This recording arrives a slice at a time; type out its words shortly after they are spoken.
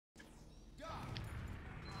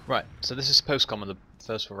Right, so this is post-com of the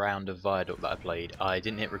first round of Viaduct that I played. I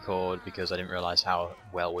didn't hit record because I didn't realise how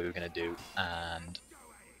well we were going to do, and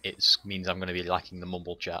it means I'm going to be lacking the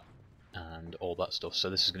mumble chat and all that stuff. So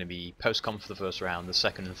this is going to be post-com for the first round. The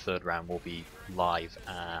second and third round will be live,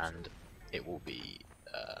 and it will be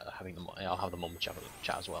I'll have the mumble chat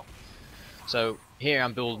as well. So here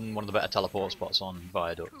I'm building one of the better teleport spots on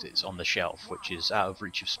Viaduct. It's on the shelf, which is out of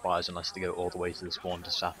reach of spies unless they go all the way to the spawn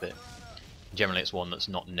to sap it. Generally it's one that's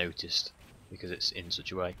not noticed because it's in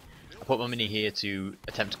such a way. I put my mini here to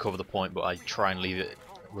attempt to cover the point, but I try and leave it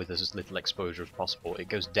with as little exposure as possible. It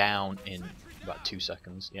goes down in about 2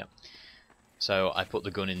 seconds, yeah. So I put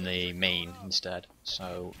the gun in the main instead,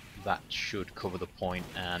 so that should cover the point,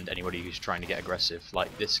 and anybody who's trying to get aggressive,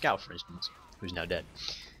 like this scout for instance, who's now dead.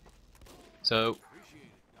 So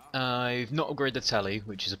I've not upgraded the telly,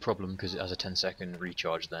 which is a problem because it has a 10-second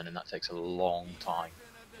recharge then, and that takes a long time.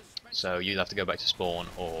 So you have to go back to spawn,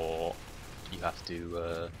 or you have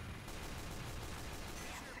to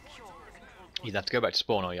go back to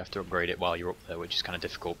spawn, or you have to upgrade it while you're up there, which is kind of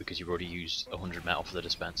difficult because you've already used 100 metal for the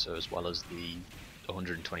dispenser as well as the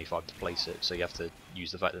 125 to place it. So you have to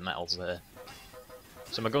use the fact that the metal's there.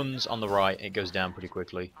 So my gun's on the right; it goes down pretty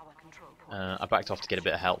quickly. I backed off to get a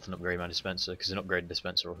bit of health and upgrade my dispenser, because an upgraded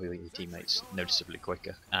dispenser will heal your teammates noticeably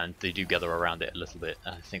quicker, and they do gather around it a little bit.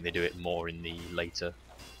 I think they do it more in the later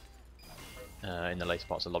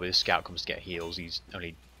parts of the lobby. The scout comes to get heals. He's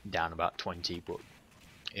only down about 20, but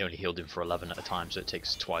he only healed him for 11 at a time, so it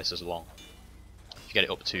takes twice as long. If you get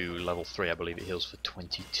it up to level 3, I believe it heals for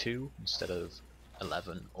 22 instead of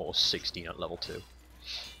 11 or 16 at level 2. So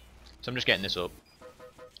I'm just getting this up.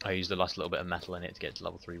 I use the last little bit of metal in it to get to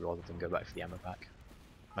level 3 rather than go back for the ammo pack.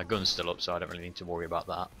 My gun's still up, so I don't really need to worry about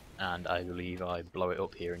that, and I believe I blow it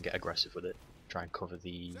up here and get aggressive with it. Try and cover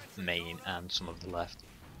the main and some of the left.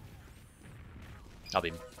 I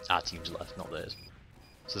mean, our team's left, not theirs.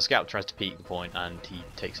 So the scout tries to peek the point and he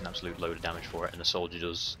takes an absolute load of damage for it, and the soldier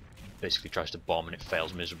does basically tries to bomb and it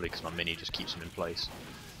fails miserably because my mini just keeps him in place.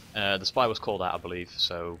 The spy was called out, I believe,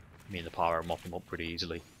 so me and the pyro mop him up pretty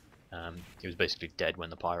easily. He was basically dead when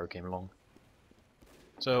the pyro came along.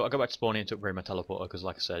 So I go back to spawning to upgrade my teleporter because,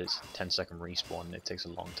 like I said, it's 10-second respawn and it takes a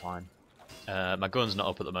long time. My gun's not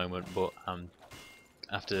up at the moment, but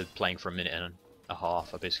after playing for a minute and a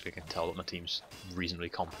half, I basically can tell that my team's reasonably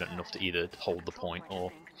competent enough to either hold the point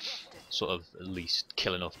or sort of at least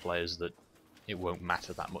kill enough players that it won't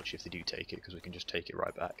matter that much if they do take it, because we can just take it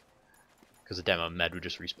right back. Because the demo med were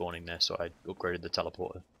just respawning there, so I upgraded the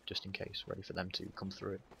teleporter just in case, ready for them to come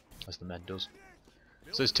through it, as the med does.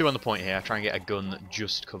 So there's 2 on the point here. I try and get a gun that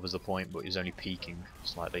just covers the point, but is only peeking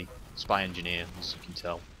slightly. Spy engineer, as you can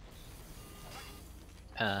tell.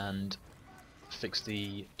 And fix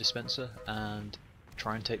the dispenser and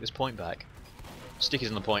try and take this point back. Sticky's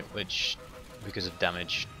on the point, which, because of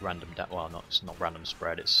damage, well, it's not random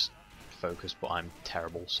spread, it's focus, but I'm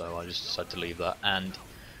terrible, so I just decided to leave that. And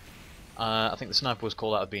I think the sniper was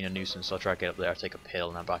called out of being a nuisance, so I try to get up there, take a pill,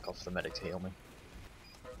 and I back off the medic to heal me.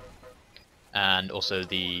 And also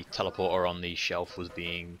the teleporter on the shelf was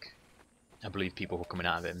being, I believe people were coming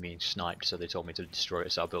out of it and being sniped, so they told me to destroy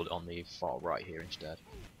it, so I'll build it on the far right here instead.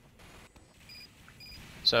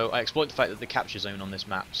 So I exploit the fact that the capture zone on this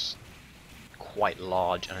map's quite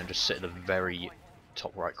large, and I just sit at the very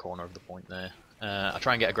top right corner of the point there. I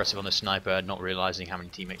try and get aggressive on the sniper, not realising how many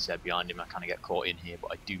teammates there behind him. I kind of get caught in here,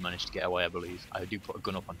 but I do manage to get away, I believe. I do put a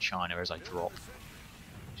gun up on China as I drop,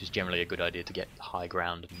 which is generally a good idea to get high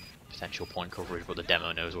ground and potential point coverage, but the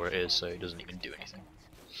demo knows where it is, so it doesn't even do anything.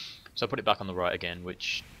 So I put it back on the right again,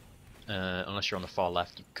 which, unless you're on the far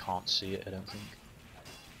left, you can't see it, I don't think.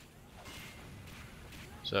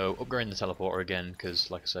 So upgrading the teleporter again, because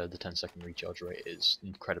like I said, the 10-second recharge rate is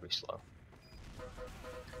incredibly slow.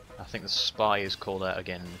 I think the spy is called out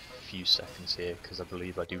again in a few seconds here, because I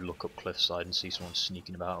believe I do look up cliffside and see someone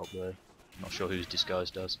sneaking about up there. I'm not sure who's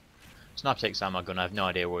disguised as. Sniper takes down my gun, I have no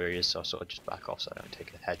idea where he is, so I sort of just back off so I don't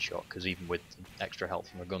take a headshot, because even with extra health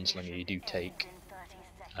from a gunslinger, you do take,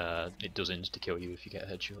 it does insta-kill you if you get a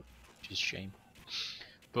headshot, which is a shame.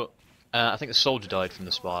 But I think the soldier died from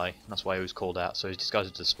the spy, and that's why he was called out, so he's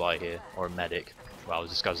disguised as a spy here, or a medic. Well, I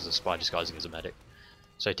was disguised as a spy disguising as a medic.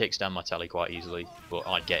 So he takes down my telly quite easily, but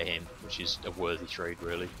I'd get him, which is a worthy trade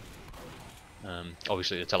really.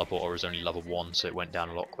 Obviously the teleporter was only level 1, so it went down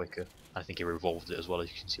a lot quicker. I think he revolved it as well,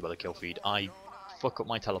 as you can see by the kill feed. I fuck up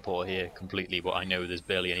my teleporter here completely, but I know there's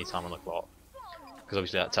barely any time on the clock. Because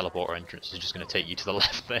obviously that teleporter entrance is just going to take you to the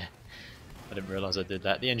left there. I didn't realise I did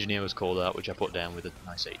that. The engineer was called out, which I put down with a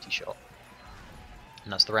nice 80 shot.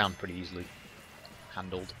 And that's the round pretty easily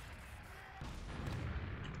handled.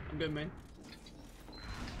 I'm good, man.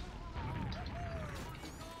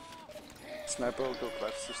 Sniper will go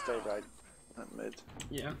left, so stay right at mid.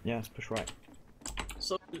 Yeah. Yeah, let's push right.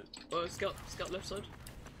 So, scout left side.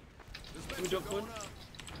 Can we jump point?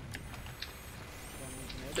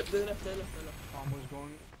 They're left. Almost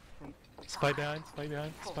going from Spy behind,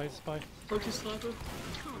 spy. Focus sniper.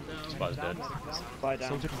 I'm down. Spy's dead. Spy down.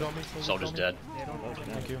 Soldier's on me, Soldier's dead. they don't know.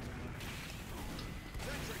 Thank you.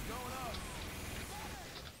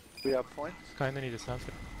 We have point. Kinda need a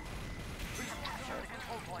sensor.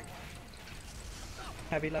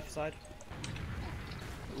 Heavy left side.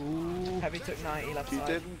 Ooh. Heavy took 90 left You side.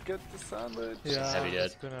 didn't get the sandwich. Yeah, Heavy I'm dead.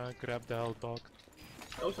 just gonna grab the health dog.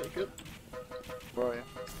 I'll take it. Where are you?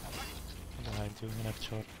 I'm behind you, and I've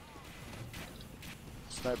shot.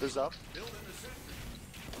 Sniper's up.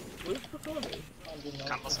 Where's the corner?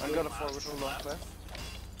 I'm gonna forward to long left.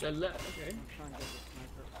 They're left, okay. Try and get the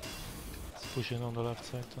sniper. Let's push in on the left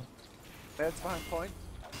side then. Med's behind point.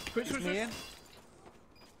 Push. Me in.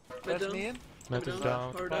 Med Med's down. me in. Met is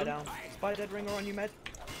down. Power Spy down. Spy dead ringer on you, med.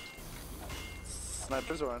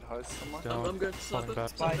 Snipers around house somewhere. Down. I'm going to Falling sniper. back.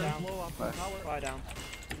 Spy down. Low up Nice. tower. Spy down.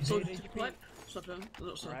 Soldier, pipe. Stop down.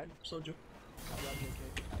 Not sniper. Alright. Soldier. Okay.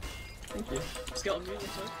 Thank you. Scout on me,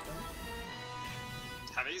 left side.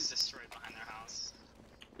 Heavy's just right behind their house.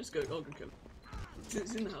 Let's go. I'll go kill him.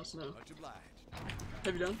 It's in the house now.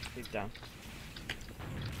 Heavy down. He's down.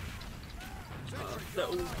 They're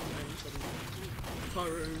all coming in suddenly.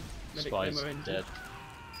 Pyro, medic, Spy's ammo in. dead.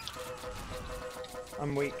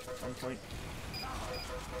 I'm weak. On point.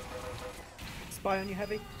 Spy on you,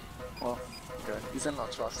 heavy. Oh, okay. He's in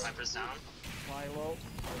that truck. Sniper's down. Fly low.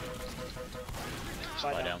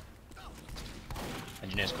 Spy down.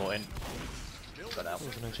 Engineer's caught in. Got out.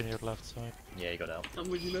 There's an engineer left side. Yeah, he got out. I'm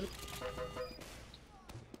with you, medic.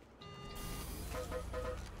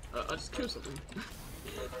 I just killed something.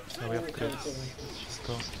 So we have crits. Let's just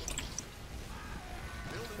go.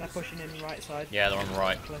 They're pushing in right side. Yeah, they're on the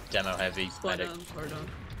right. Demo heavy. Spy Medic. down, pyro down.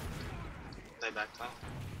 They backed up.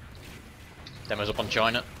 Demo's up on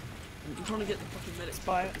China. I'm trying to get the fucking medic.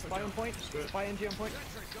 Spy on point. Screw it. Spy NG on point.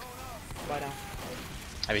 Spy down.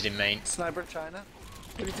 Heavy's in main. Sniper China.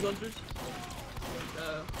 Heavy 200.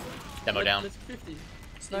 Demo down. Let's 50.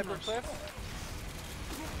 Sniper In-house. cliff.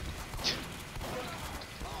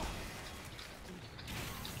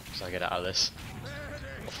 So I get out of this.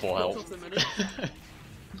 Got 4 Knocked health. off the medic.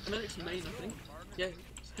 The medic's main, I think. Yeah,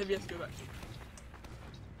 heavy has to go back.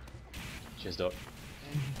 Cheers, Doc.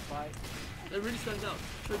 Engine fly. It really stands out.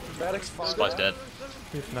 Medic's far Spy's down. dead.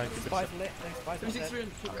 He's 90%. Spy's lit. No, Spy's not 36, dead.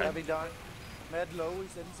 300. Okay. Heavy down. Med low.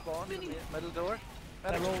 He's in spawn. Middle door.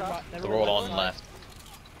 They're Medic's all trapped. right. They're all on side. left.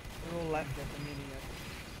 They're all left. Get the mini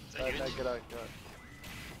yet. Right, now get out. Get out.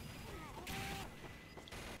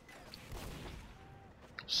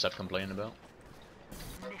 Seb complaining about.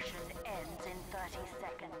 Mission ends in 30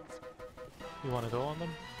 seconds. You wanna go on them?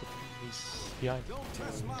 But he's behind.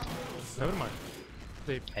 Never mind.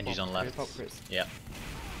 They Engie's on left. Pop crits. Yeah.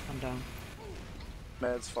 I'm down.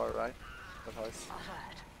 Med's far right. That house.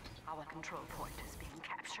 Alert. Our control point is being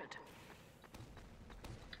captured.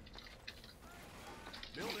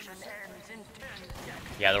 Mission ends in 10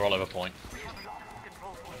 seconds. Yeah, they're all over point. We have lost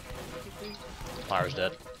control point. Pyro's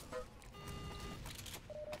dead.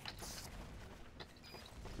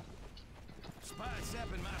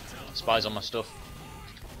 Spy's on my stuff.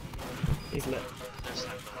 He's lit. There's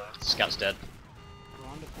sniper left. Scout's dead. We're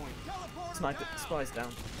on the point. Sniper. Spy's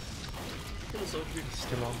down. Kill the soldier.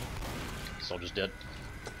 still on. Soldier's dead.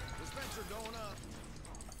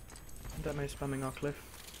 Demo spamming our cliff.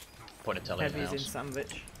 Point of telly in the Heavy's in house.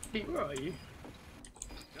 sandwich. Pete, where are you?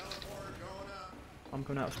 I'm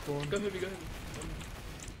coming out of spawn. Go heavy, go heavy.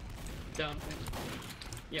 Down.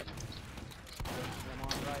 Yep. I'm on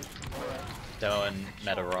right. Right. Demo and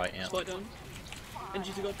Meta right, yeah. Spike down.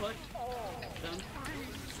 NG to go fight. Down.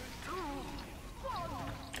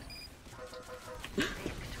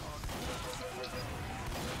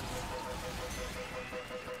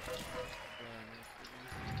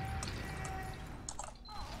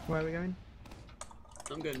 Where are we going?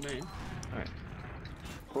 I'm going main. Alright.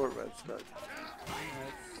 Poor red scout.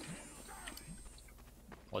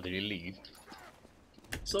 Or did he leave?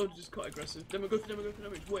 Soldier's just quite aggressive. Demo, go for demo,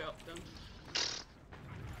 He's way up, down.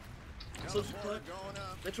 Soldier's quiet.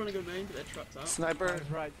 They're trying to go main, but they're trapped out. Sniper. Spies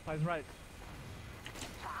right. Spies right.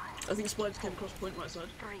 I think Spiders came across point right side.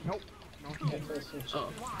 Nope. No hit. Oh.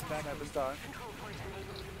 Back. Sniper's down.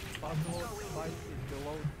 Spies below. Spies is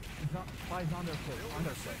below. It's not. Spies underfoot.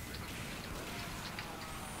 Underfoot.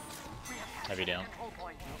 Heavy down.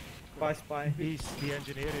 Spy. He's the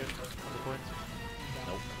engineer here on the point.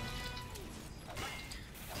 Nope.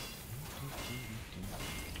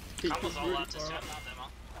 Pete, Combo's all really left. Just far yet, up. not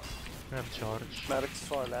demo. I have charge. Medic's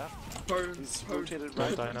far left. He's rotated Don't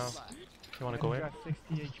right. die now. You wanna go in? Got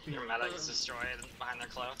 60 HP. Their medic's destroyed behind their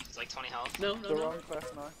cliff. It's like 20 health. No, They're no, no. on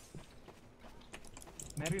cliff now.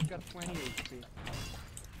 Medic's got 20 HP.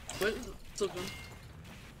 Wait, it's all done.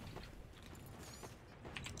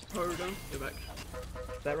 Power down. Go back.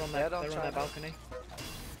 They're on their, Head on they're on their China. balcony.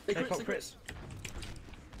 They They crits, pop they crits. crits.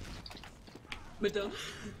 Mid down.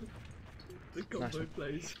 The combo Nice one.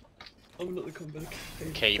 plays. Oh, not the combo.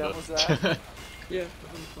 K That buff. was that. Yeah,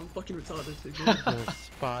 I'm fucking retarded. Too. There's a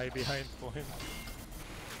spy behind point.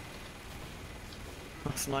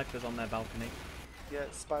 Snipers on their balcony. Yeah,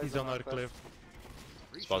 spies He's on our cliff.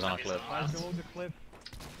 Spies on our cliff. Spies below the cliff.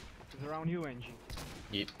 He's around you, Engie.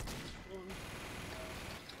 Yeet.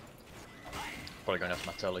 Probably going after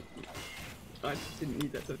my telly. I didn't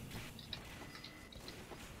need that. To...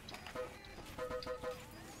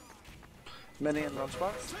 Mini and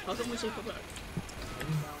lunchbox. How come we so far back?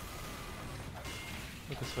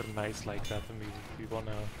 Because we're nice like that and we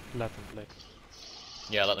wanna let them play.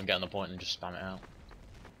 Yeah, let them get on the point and just spam it out.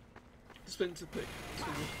 Spin to pick.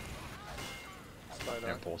 Spy They're down.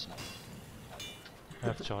 important. I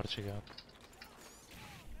have charge again.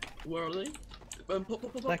 Where are they? Pop, pop,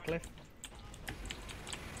 pop, Their pop. cliff.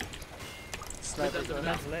 Sniper Mid down, down.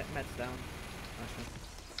 Med's lit, med's down. Nice one.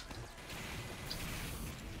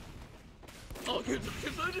 Oh, good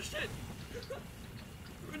load of shit!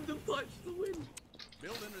 Random pipes to the wind.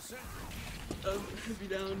 Building a sentry. Heavy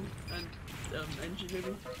down and engie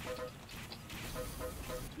maybe.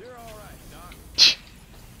 You're alright, Doc.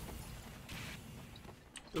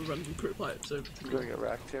 The random crit pipes over to I'm me. gonna get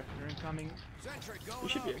wrecked here. They're incoming. Sentry We going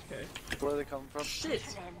should be up. okay. Where are they coming from? Shit!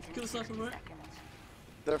 Mission ends in Kill the sniper, 60 right? seconds.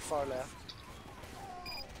 They're far left.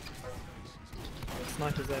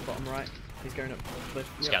 Sniper's there, bottom right. He's going up cliff.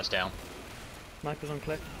 Scouts down. Sniper's on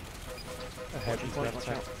cliff. Ahead Watching is point, left watch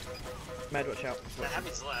side. out. Med, watch out. The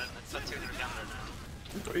heavy's lit. It's got 200 down there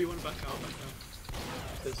now. Or you want to back out.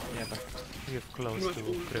 There's Yeah, back. We have close pretty to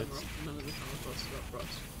much all of them crits. are none of the power costs are for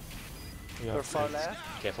us. We They're have far crits.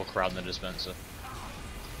 left. Careful crowd in the dispenser.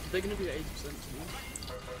 They're going to be at 80% to me.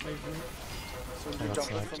 Maybe. Soldier Yeah,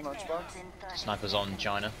 jumping that's from Ends lunchbox. in 30 Snipers on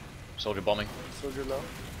China. Soldier bombing. Soldier low.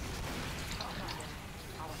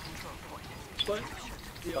 Our control point is Spy.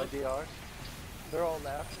 By DR. DR. They're all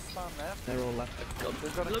left. Spam left. They're all left.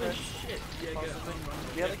 They're gonna Bloody crit. shit. Yeah, get it.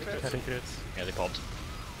 Yeah, they crit. Heading crits. Yeah, they popped.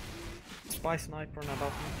 Spy sniper on our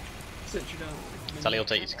balcony. Sentry down. Telly will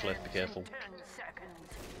take you to cliff, be careful. 10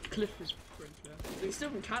 seconds. Cliff is pretty fair. They still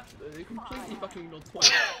haven't capped though. They completely fucking ignored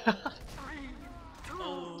twice.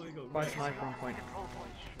 Oh my god. Spy sniper on point.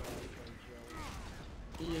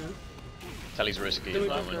 Yeah. Telly's risky Then at we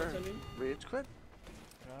the back moment. out, Telly. Rage quit.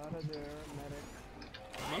 Out of there,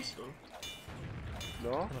 medic. Must go.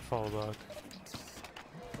 No. Gonna fall back.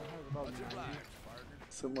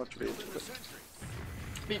 So much rage quit.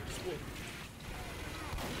 Beep, squad.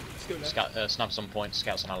 Let's go left. Scout, snipers on point,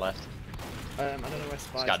 scouts on our left. I don't know where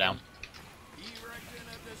Spy's Scout down. Erecting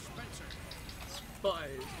a dispenser. Spy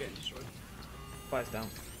is getting destroyed. Spy's down.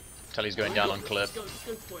 Telly's going down on cliff. Let's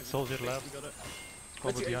go to point. Soldier Okay, left. we got it.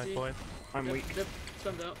 Combo Let's behind get point. I'm Yep, weak. Yep,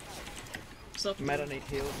 stand out. Sniper. Med, I need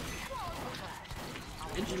heals.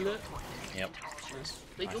 Engine lit. Yep. Nice.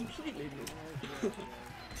 They completely lit.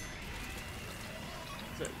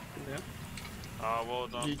 So, yeah. Well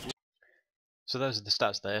done. GG. So those are the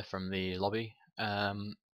stats there from the lobby.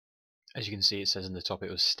 As you can see, it says in the top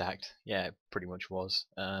it was stacked. Yeah, it pretty much was.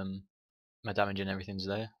 My damage and everything's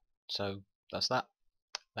there. So that's that.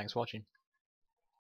 Thanks for watching.